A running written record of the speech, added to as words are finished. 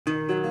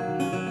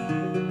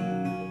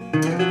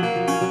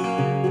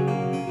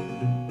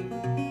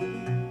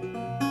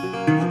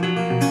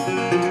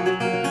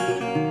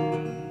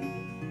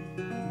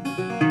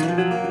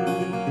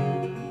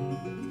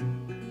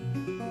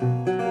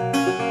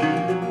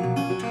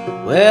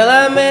Well,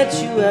 I met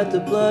you at the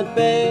blood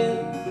bank.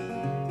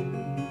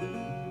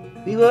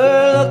 We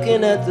were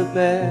looking at the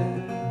back,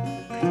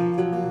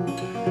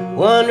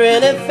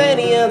 wondering if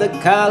any of the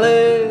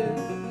collars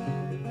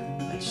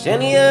matched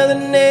any of the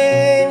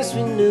names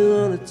we knew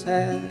on the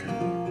tag.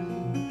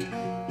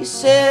 You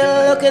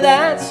said, look at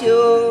that's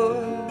yours,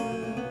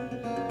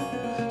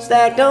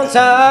 stacked on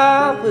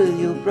top with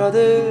your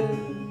brother.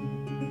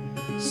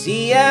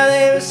 See how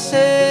they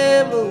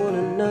resemble one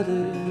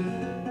another,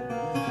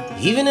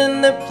 even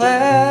in their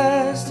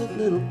plastic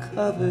little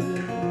cover.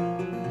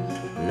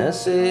 And I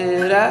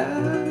said,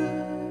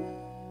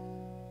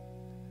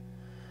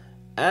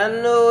 I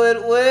know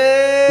it well,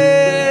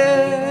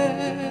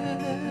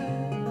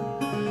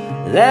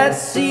 that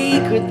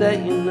secret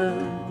that you know,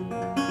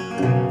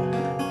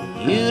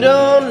 you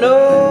don't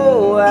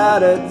know how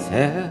to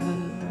tell,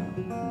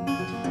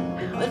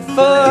 how it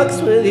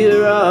fucks with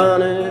your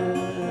honor,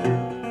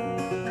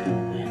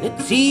 and it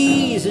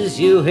teases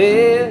your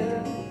hair.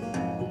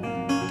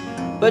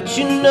 But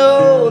you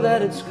know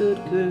that it's good,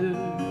 girl,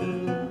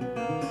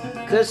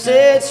 'cause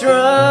it's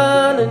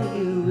running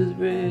you with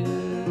red.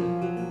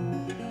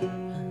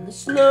 And the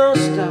snow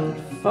stopped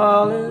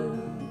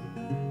falling.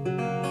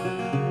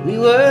 We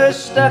were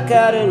stuck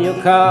out in your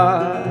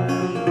car.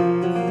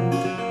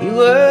 You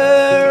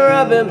were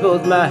rubbing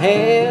both my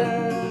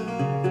hands,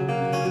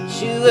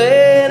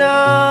 chewing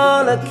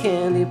on a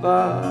candy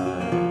bar.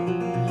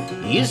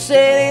 You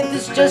said, ain't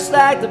this just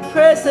like the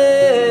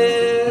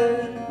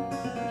present,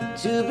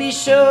 to be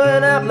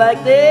showing up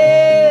like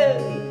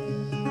this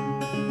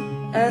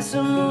as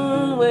the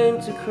moon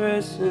went to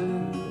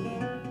crescent?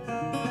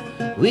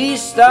 We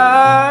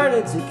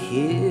started to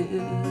kiss,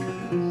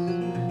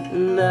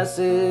 and I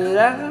said,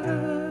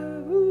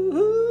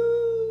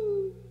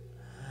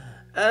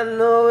 I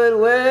know it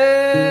well,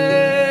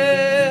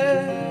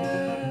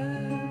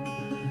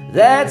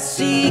 that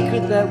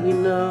secret that we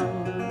know,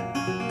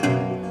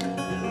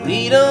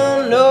 we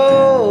don't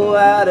know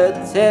how to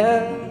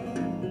tell.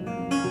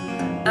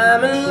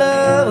 I'm in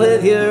love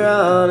with your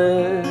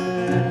honor,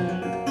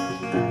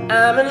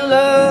 I'm in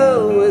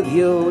love with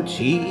your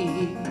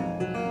cheek.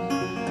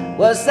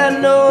 What's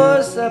that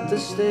noise up the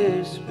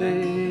stairs,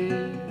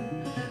 babe?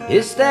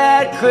 It's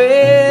that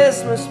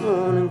Christmas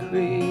morning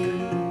creep.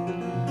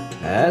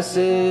 I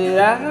said,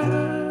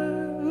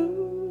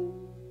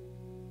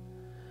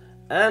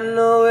 I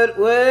know it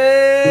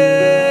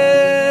well.